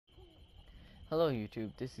Hello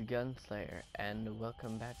YouTube, this is Gunslayer, and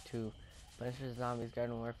welcome back to Plants vs. Zombies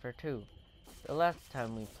Garden Warfare 2. The last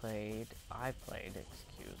time I played,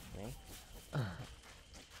 excuse me,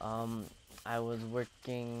 I was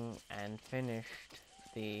working and finished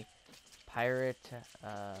the pirate,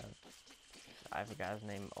 I forgot his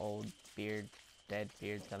name, Old Beard, Dead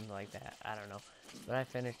Beard, something like that, I don't know. But I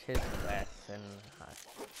finished his quest, and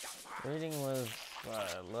reading was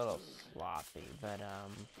a little sloppy, but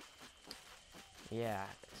yeah,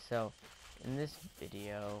 so in this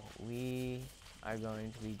video we are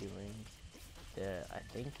going to be doing I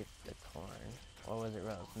think it's the corn, or was it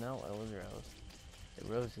rose? No, it was rose. The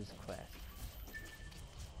rose's quest.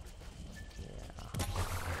 Yeah.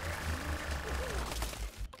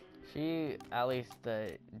 She, at least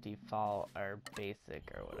the default or basic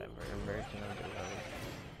or whatever version of the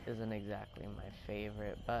rose isn't exactly my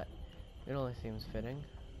favorite, but it only seems fitting.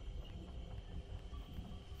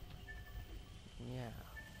 Yeah.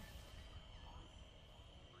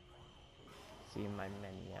 See my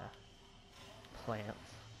many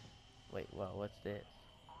plants. Wait, well, what's this?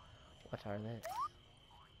 What are this?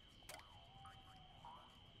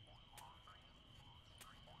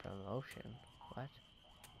 Promotion? What?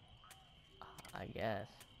 I guess.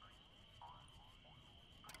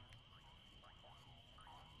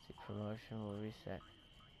 See, promotion will reset.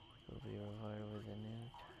 Will be rewarded with a new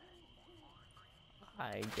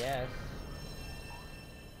time. I guess.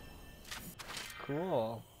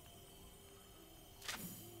 Cool.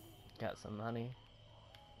 Got some money.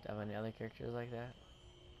 Do I have any other characters like that?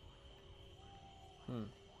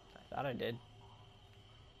 I thought I did.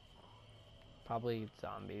 Probably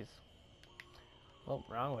zombies. Oh,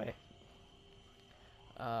 wrong way.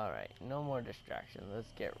 Alright, no more distractions.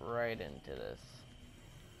 Let's get right into this.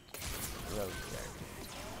 Road character.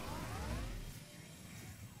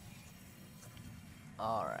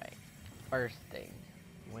 Alright, first thing.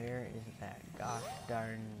 Where is that gosh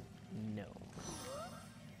darn gnome?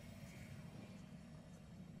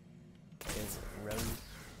 Is it Rose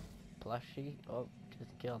plushie? Oh,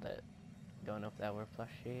 just killed it. Don't know if that were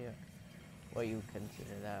plushie or what you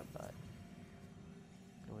consider that, but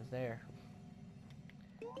it was there.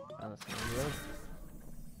 Found the Rose.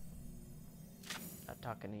 Not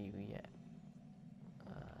talking to you yet.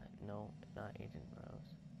 No, not Agent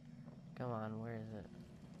Rose. Come on, where is it?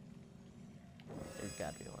 There's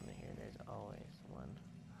gotta be one here. There's always one.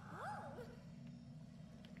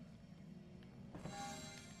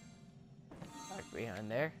 Back behind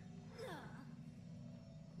there.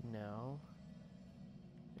 No.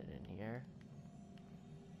 Is it in here?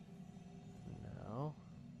 No.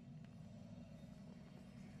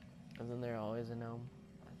 Isn't there always a gnome?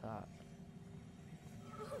 I thought.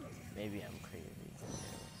 Maybe I'm crazy.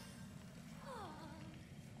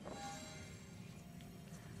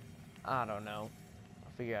 I don't know.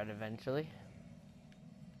 I'll figure out eventually.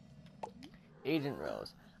 Agent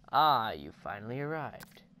Rose. Ah, you finally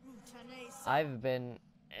arrived. I've been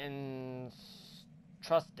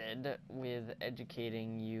entrusted with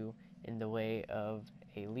educating you in the way of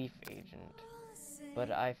a leaf agent, but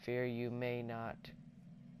I fear you may not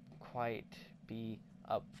quite be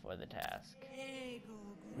up for the task.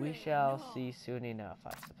 We shall see soon enough,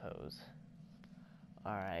 I suppose.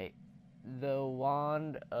 Alright. The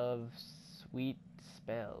Wand of Sweet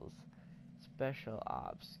Spells. Special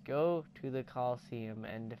Ops. Go to the Coliseum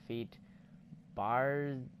and defeat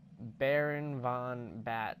Baron von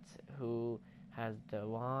Bats, who has the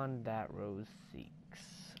wand that Rose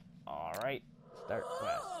seeks. Alright, start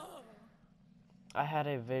quest. I had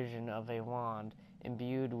a vision of a wand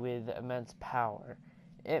imbued with immense power.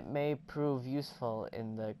 It may prove useful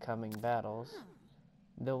in the coming battles.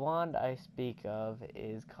 The wand I speak of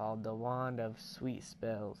is called the Wand of Sweet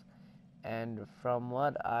Spells, and from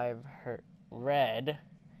what I've read,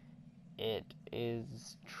 it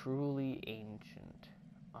is truly ancient.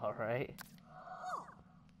 Alright?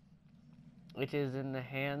 It is in the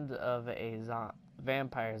hands of a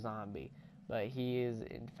vampire zombie, but he is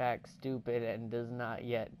in fact stupid and does not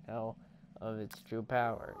yet know of its true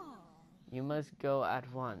power. You must go at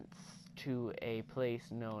once to a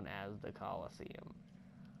place known as the Coliseum.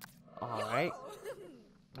 Alright.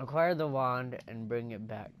 Acquire the wand and bring it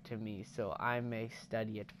back to me so I may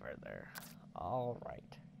study it further.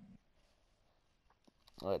 Alright.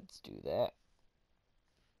 Let's do that.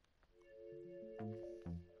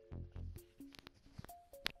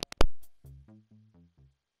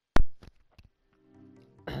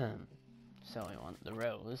 So I want the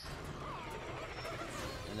rose.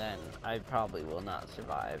 And then I probably will not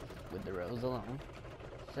survive with the rose alone.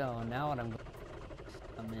 So now what I'm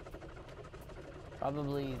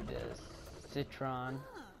probably the citron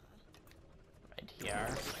right here.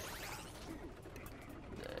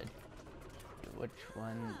 Which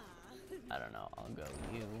one? I don't know. I'll go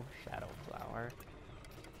you, Shadow Flower,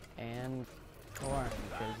 and Corn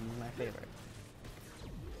because he's my favorite.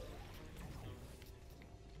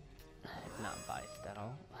 Not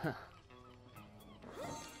Bystettle.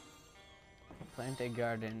 Plant a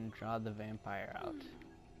garden, draw the vampire out.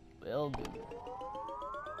 Will do.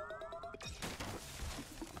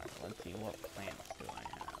 Alright, let's see what plants do I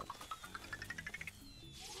have.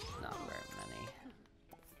 Not very many.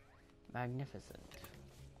 Magnificent.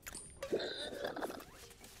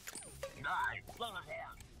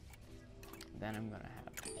 Then I'm gonna have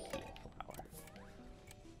heat flower.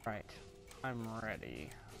 Right, I'm ready.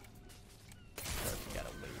 First, you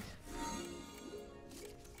gotta wait.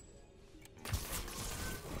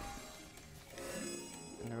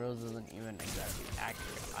 And the rose isn't even exactly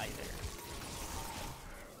accurate either.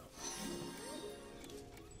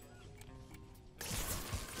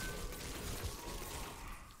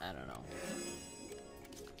 I don't know.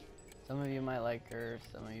 Some of you might like her,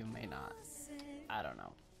 some of you may not. I don't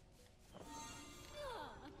know.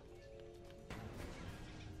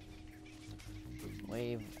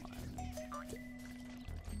 Wave 1.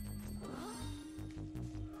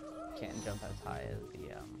 Can't jump as high as the,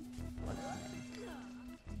 what's his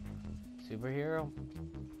name? Superhero?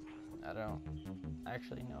 I don't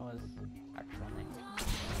actually know his actual name.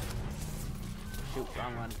 Shoot,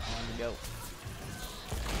 wrong one. I want to go.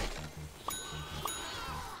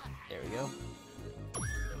 There we go.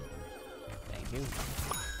 Thank you.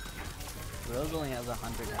 Rose only has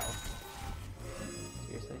 100 health.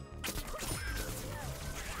 Seriously?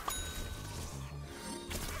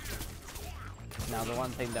 Now the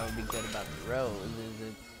one thing that would be good about the Rose is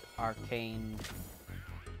its arcane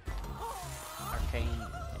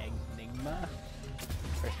enigma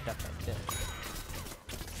for stuff like this.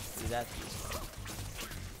 See, that's useful.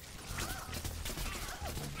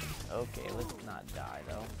 Okay, let's not die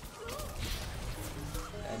though.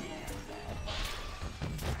 That'd be kind of bad.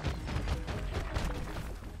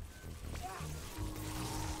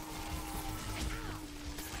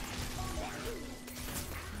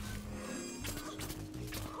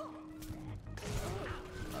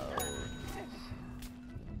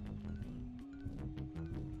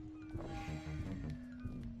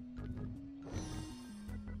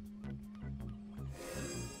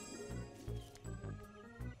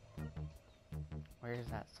 Where's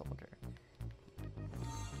that soldier?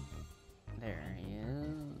 There he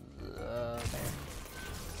is. There.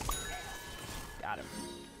 Got him.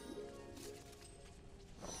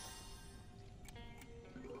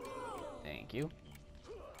 Thank you.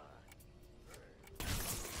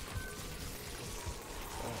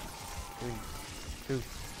 4, 3, 2,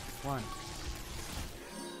 1.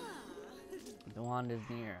 The wand is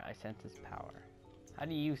near. I sense its power. How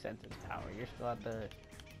do you sense its power? You're still at the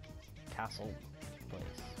castle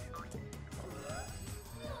place.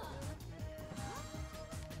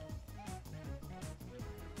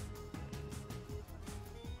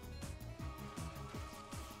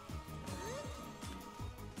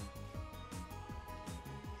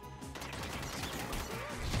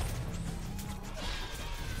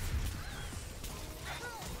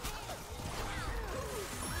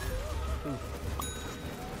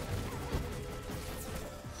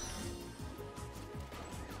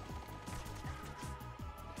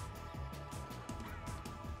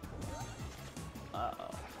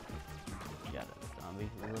 Uh-oh. Got it, zombie.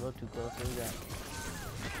 A little too close to that.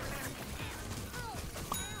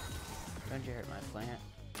 Don't you hurt my plant?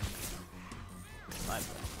 My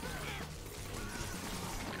plant.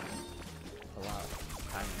 A lot of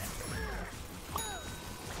time and effort.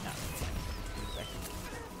 Not 2 seconds.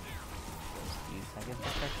 Just a few seconds of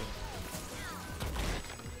pressure.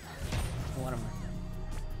 What am I?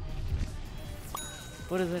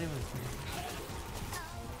 What is anyone saying?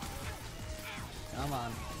 Come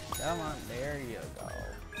on, come on, there you go.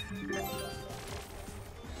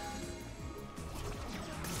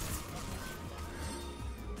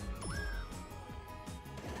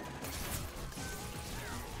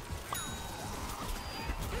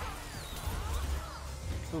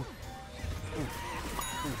 Ooh. Ooh.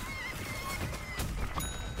 Ooh.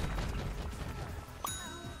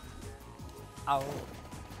 Ow.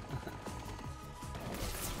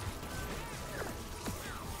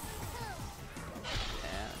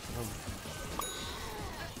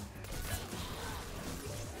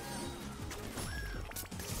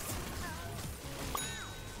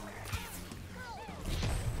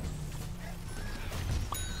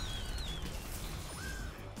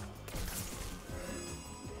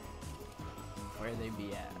 Where they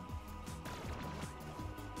be at?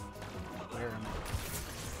 Where am I?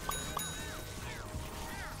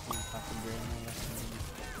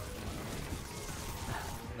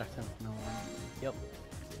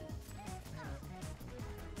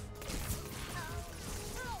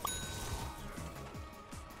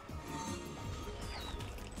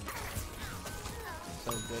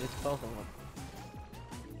 it's both of them.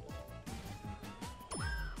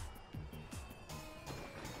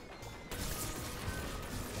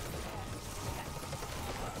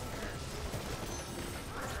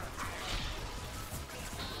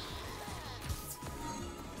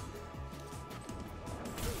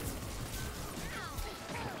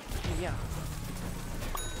 Yeah.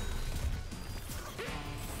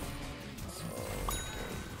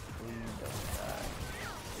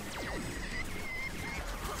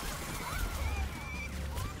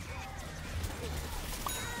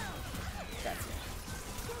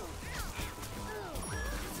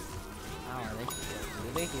 Do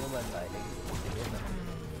they heal by biting?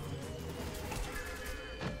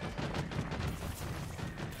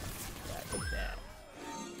 That's that.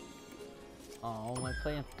 Oh, my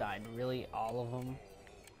plants died. Really? All of them?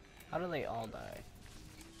 How do they all die?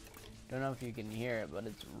 Don't know if you can hear it, but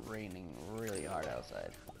it's raining really hard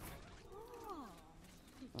outside.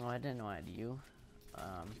 Oh, I didn't know I had you.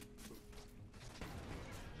 I'll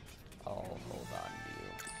hold on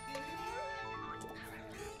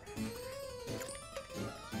to you.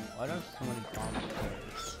 Why don't somebody call me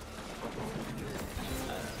first? I don't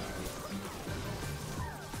know.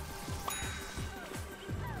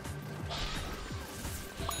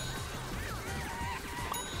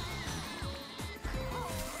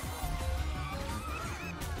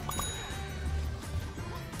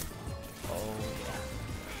 Oh yeah.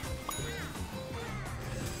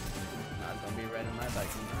 Not gonna be riding my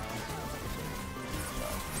bike now.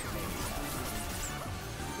 Well, maybe not.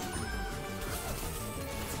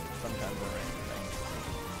 Sometimes I ride my bike.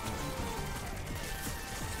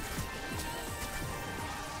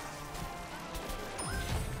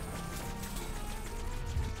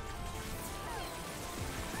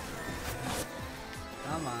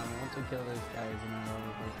 Come on, once we kill these guys and then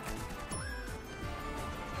over this thing.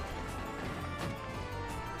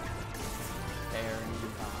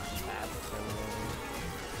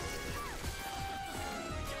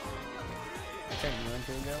 Turn you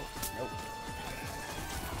into a goat? Nope.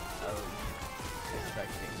 I was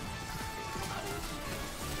expecting.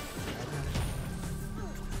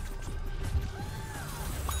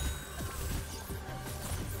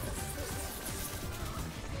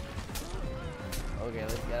 Okay,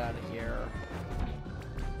 let's get out of here.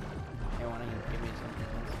 Hey, wanna give me something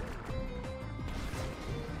else?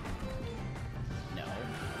 No.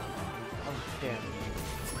 Oh, damn you.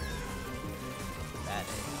 That is.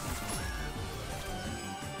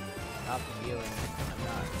 Stop healing. I'm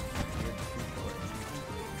not here to support.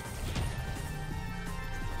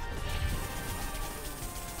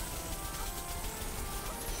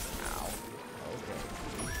 Ow. Okay.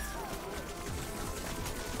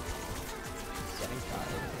 Getting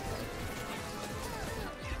tired.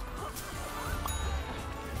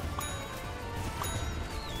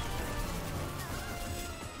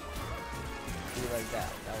 See like that.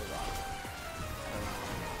 That was awesome.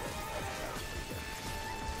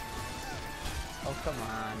 Oh, come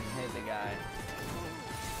on, hit the guy.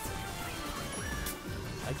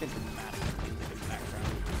 I get the dramatic music in the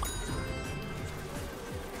background.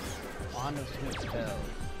 On the sweet spell.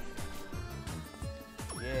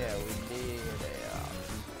 Yeah, we did it.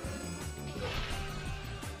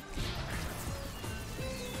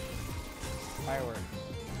 Fireworks.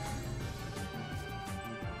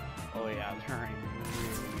 Oh yeah, I'm turning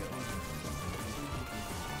really good.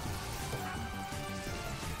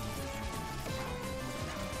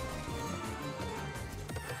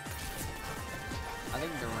 I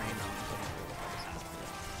think the rain on the game will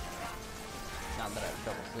help. Not that I have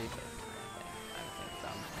trouble sleeping or anything. I think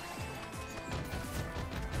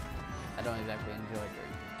I don't exactly enjoy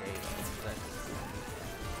during the day though.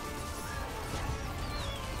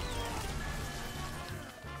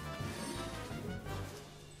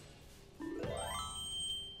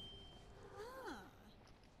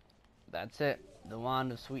 That's That's it. The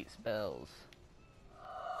wand of sweet spells.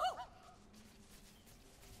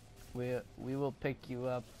 We will pick you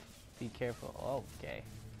up. Be careful. Oh, okay.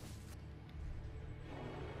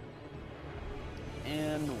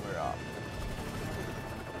 And we're off.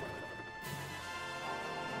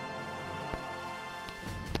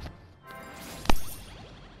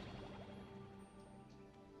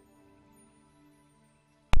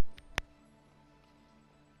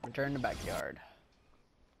 Return to backyard.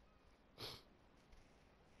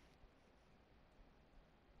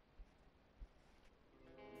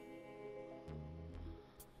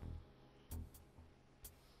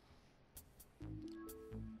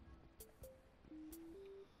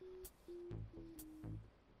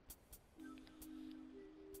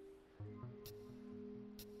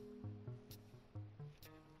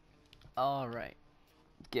 Alright,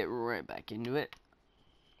 get right back into it.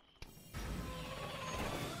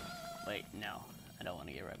 Wait, no. I don't want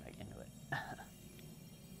to get right back into it.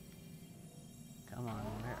 Come on,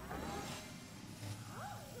 where are you?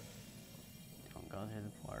 Don't go through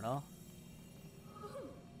the portal.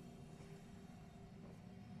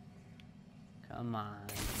 Come on.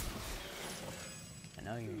 I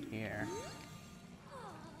know you're here.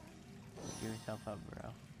 Give yourself up, bro.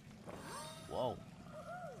 Whoa.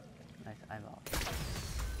 Nice eyeball.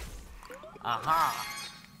 Aha!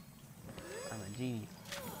 I'm a genius.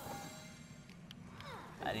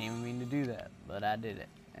 I didn't even mean to do that, but I did it.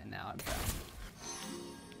 And now I'm proud.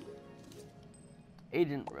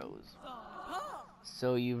 Agent Rose.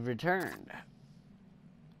 So you've returned.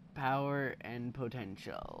 Power and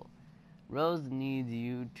potential. Rose needs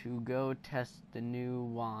you to go test the new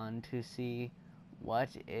wand to see what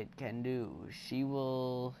it can do. She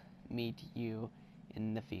will meet you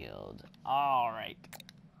in the field. Alright.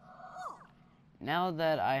 Now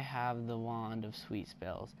that I have the wand of sweet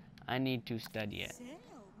spells, I need to study it.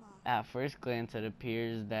 At first glance, it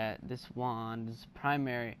appears that this wand's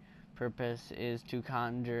primary purpose is to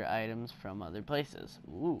conjure items from other places.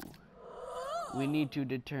 Ooh. We need to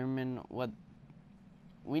determine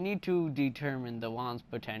the wand's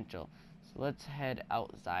potential. So let's head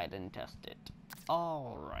outside and test it.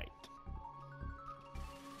 Alright.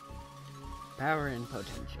 Power and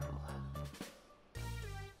potential.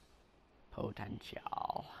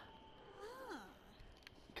 Potential.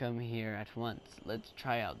 Come here at once. Let's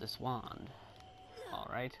try out this wand.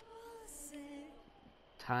 Alright.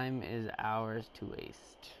 Time is ours to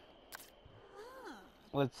waste.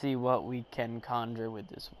 Let's see what we can conjure with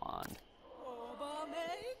this wand.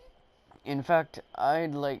 In fact,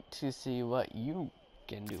 I'd like to see what you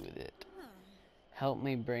can do with it. Help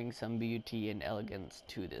me bring some beauty and elegance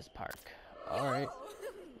to this park. Alright.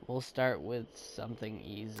 We'll start with something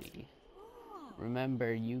easy.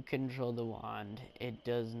 Remember, you control the wand. It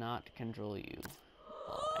does not control you.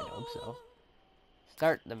 Well, I hope so.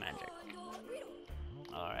 Start the magic.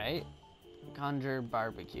 Alright. Conjure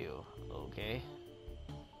barbecue. Okay.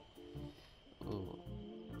 Ooh.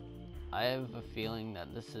 I have a feeling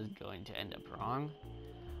that this is going to end up wrong.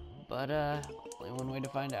 But, only one way to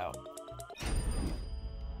find out.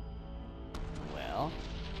 Well.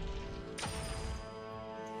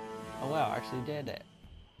 Oh wow, I actually did it.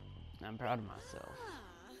 I'm proud of myself.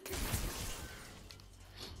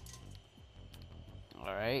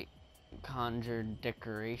 Alright. Conjure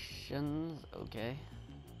decorations. Okay.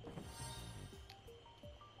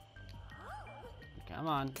 Come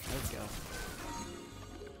on, let's go.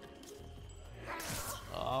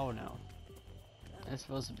 Oh no. It's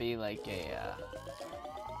supposed to be like a,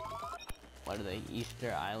 what are they,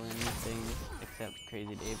 Easter Island things, except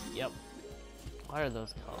Crazy Dave. Yep. What are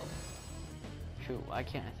those called? Shoot, why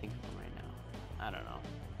can't I think of them right now? I don't know.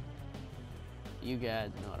 You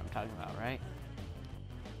guys know what I'm talking about, right?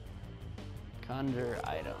 Conjure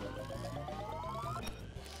item.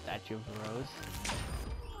 Statue of Rose.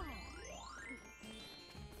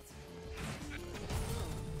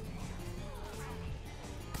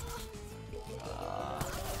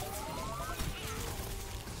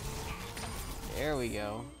 There we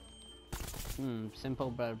go. Simple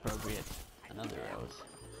but appropriate. Another rose.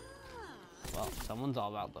 Well, someone's all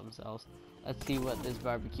about themselves. Let's see what this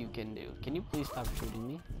barbecue can do. Can you please stop shooting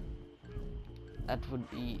me? That would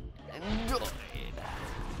be enjoyed.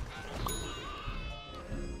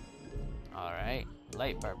 Alright,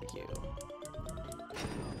 light barbecue.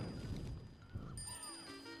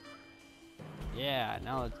 Yeah,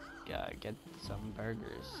 now let's get some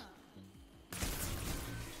burgers.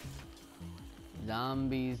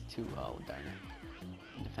 Zombies too. Oh, darn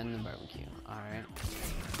it. Defend the barbecue. Alright.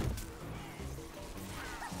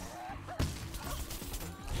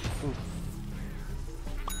 Oof.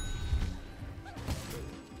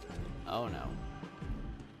 Oh no.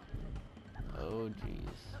 Oh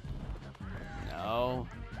jeez. No.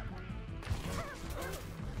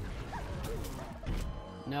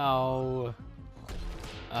 No.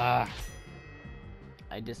 I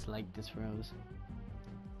dislike this rose.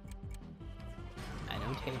 I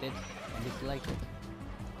don't hate it, I dislike it.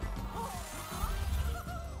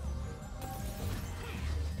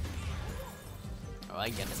 Oh, I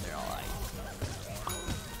get it, they're all ice.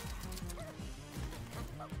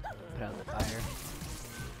 Put out the fire.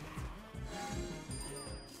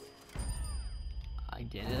 I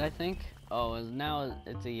did it, I think. Oh, now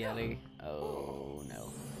it's a Yeti. Oh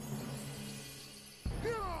no.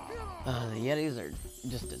 The Yetis are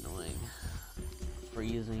just annoying.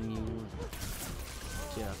 Freezing you.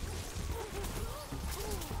 Yeah.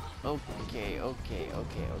 Okay.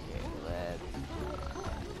 Let's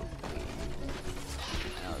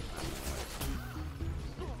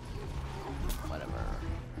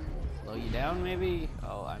down maybe?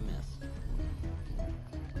 Oh, I missed.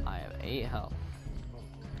 I have 8 health.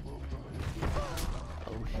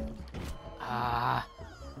 Oh shit. Ah!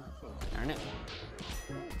 Darn it.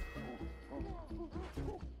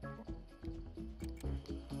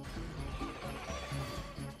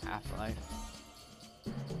 Half-life.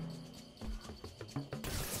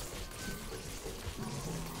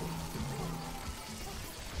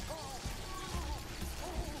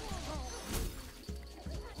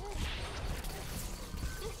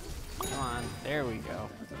 Come on, there we go.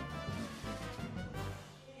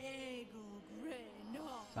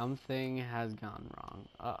 Something has gone wrong.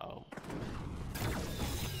 Uh-oh.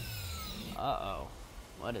 Uh-oh.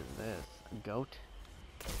 What is this? A goat?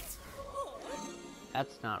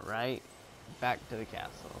 That's not right. Back to the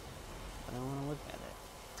castle. I don't want to look at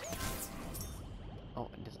it. Oh,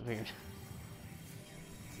 it disappeared.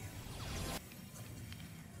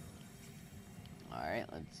 Alright,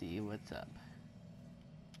 let's see what's up.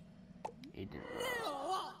 Agent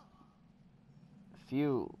Rose.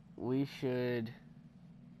 Phew, we should...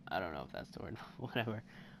 I don't know if that's the word. Whatever.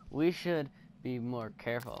 We should be more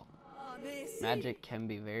careful. Magic can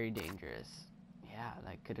be very dangerous. Yeah,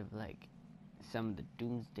 that could have, like, summoned the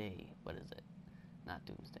Doomsday. What is it? Not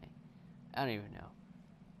Doomsday. I don't even know.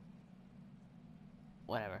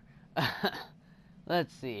 Whatever.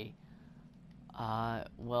 Let's see.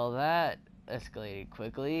 Well, that escalated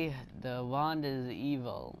quickly. The wand is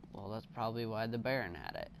evil. Well, that's probably why the Baron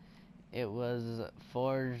had it. It was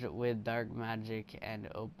forged with dark magic and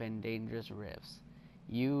open dangerous rifts.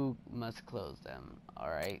 You must close them.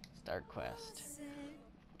 Alright, start quest.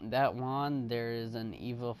 That wand, there is an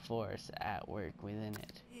evil force at work within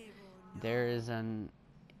it. There is an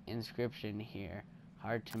inscription here,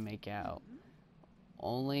 hard to make out.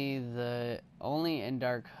 Only in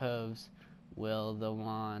dark hooves will the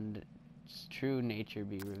wand's true nature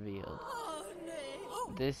be revealed.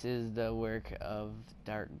 This is the work of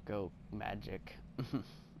dark goat magic.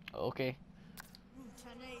 Okay.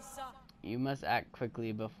 You must act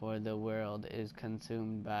quickly before the world is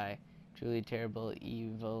consumed by truly terrible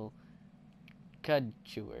evil cud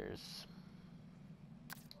chewers.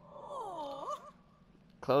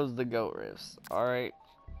 Close the goat rifts. Alright.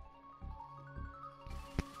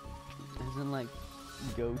 Isn't like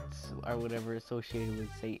goats or whatever associated with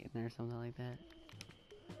Satan or something like that?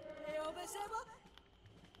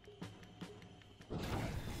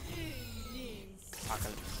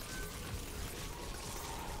 Apocalypse.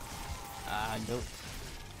 Goat.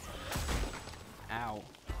 Ow.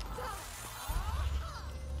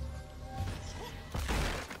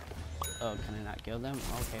 Oh, can I not kill them?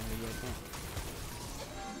 Okay, maybe I can.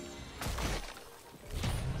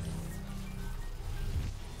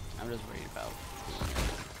 I'm just worried about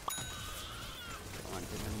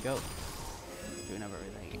wanting them goats. Doing up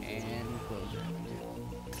everything and close it.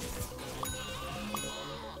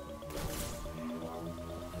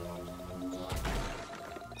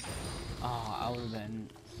 Oh, I would have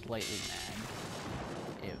been slightly mad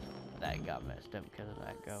if that got messed up because of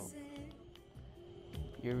that goat.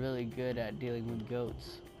 You're really good at dealing with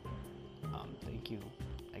goats. Thank you.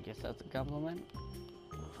 I guess that's a compliment?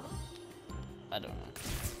 I don't know.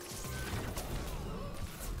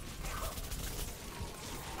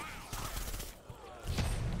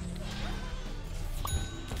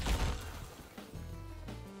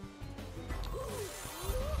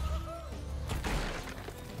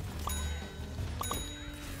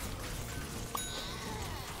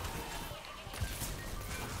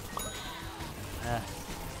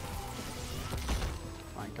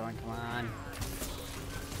 Come on.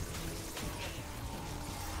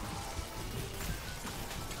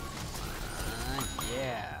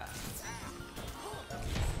 Yeah.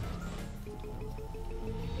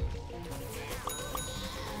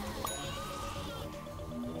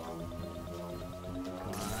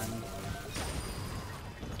 Come on.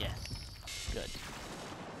 Yes. Good.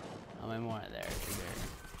 How many more there? Is there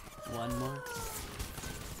one more?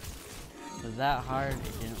 Was that hard?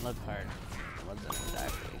 It didn't look hard. It wasn't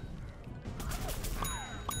exactly.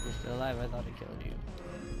 You're still alive? I thought I killed you.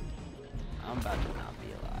 I'm about to not be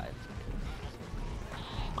alive.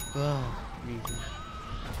 Oh, reason.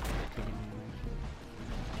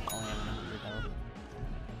 Only having 100 health.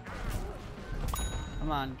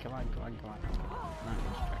 Come on, come on, come on, come on. Not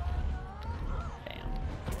distracted. Bam.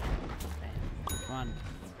 Bam. Come on.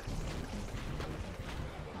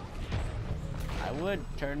 I would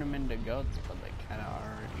turn them into goats, but they kind of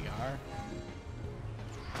already are.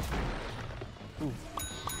 Ooh.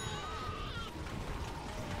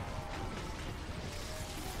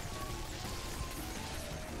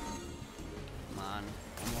 Come on,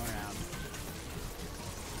 one more round.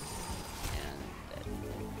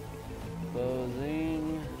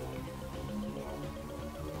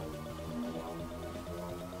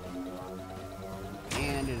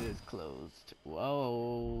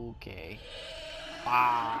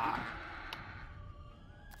 Ah.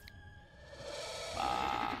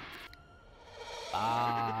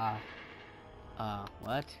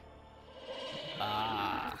 What?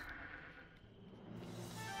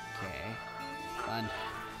 Okay. Fun.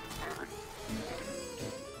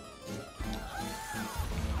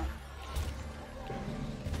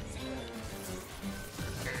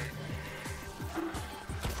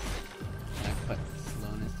 Can I put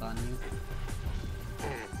slowness on you?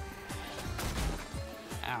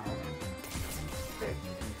 Ow.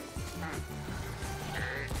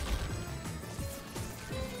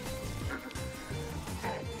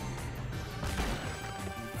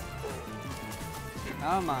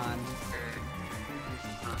 Come on.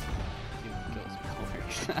 You ghost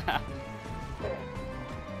powers.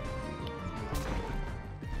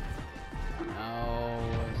 No,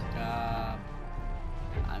 stop.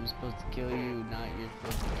 I'm supposed to kill you, not you're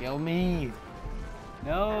supposed to kill me.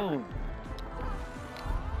 No.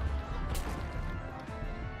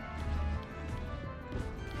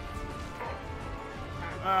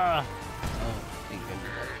 Oh, thank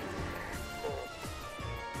goodness.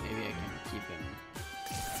 Maybe I can keep him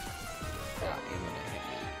not able to hit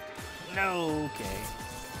me. No, okay.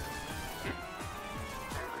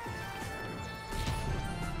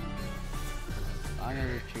 As long as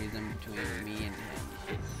the tree's in between me and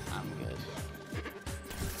him, I'm good.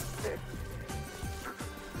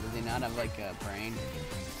 Does he not have like a brain?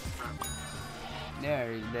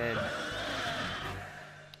 There, he's dead.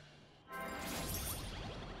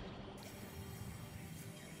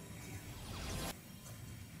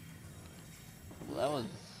 Well, that was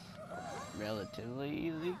relatively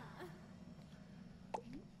easy.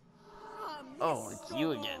 Oh, it's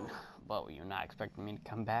you again. What, were you not expecting me to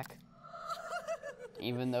come back?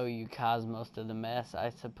 Even though you caused most of the mess,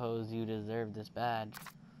 I suppose you deserve this badge.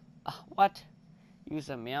 What? You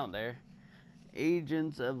sent me out there.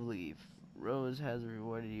 Agents of Leaf. Rose has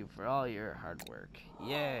rewarded you for all your hard work.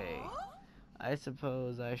 Yay. I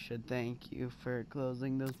suppose I should thank you for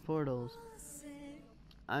closing those portals.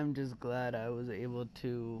 I'm just glad I was able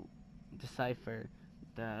to decipher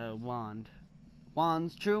the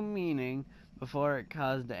wand's true meaning before it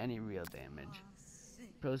caused any real damage.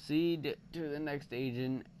 Proceed to the next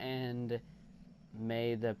agent, and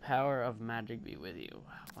may the power of magic be with you.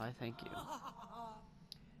 Why, thank you.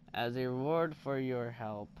 As a reward for your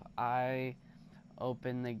help, I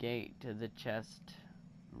open the gate to the chest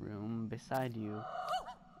room beside you.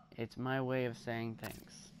 It's my way of saying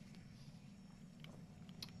thanks.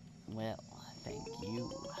 Well, thank you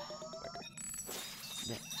for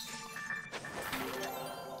this.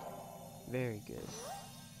 Very good.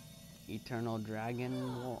 Eternal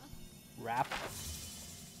Dragon Wrap.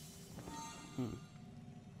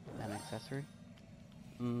 An accessory?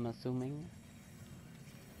 I'm assuming.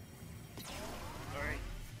 Alright.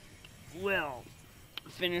 Well,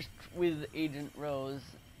 finished with Agent Rose.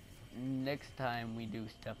 Next time we do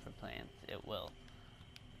stuff for plants, it will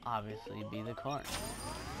obviously be the corn,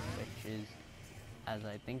 which is, as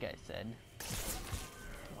I think I said,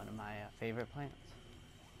 one of my favorite plants.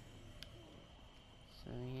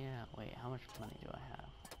 So yeah, wait, how much money do I have?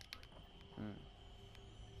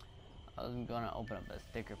 I was gonna open up a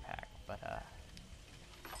sticker pack, but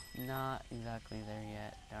not exactly there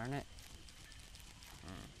yet. Darn it.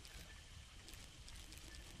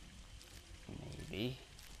 Maybe.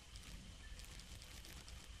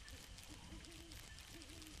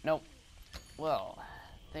 Nope. Well,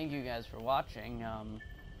 thank you guys for watching.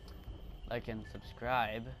 Like and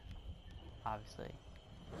subscribe, obviously.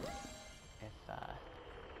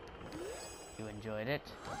 If you enjoyed it,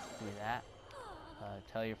 do that.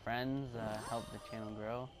 Tell your friends, help the channel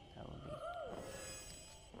grow. That would be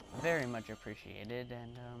very much appreciated.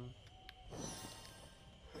 And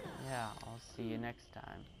yeah, I'll see you next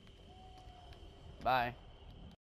time. Bye.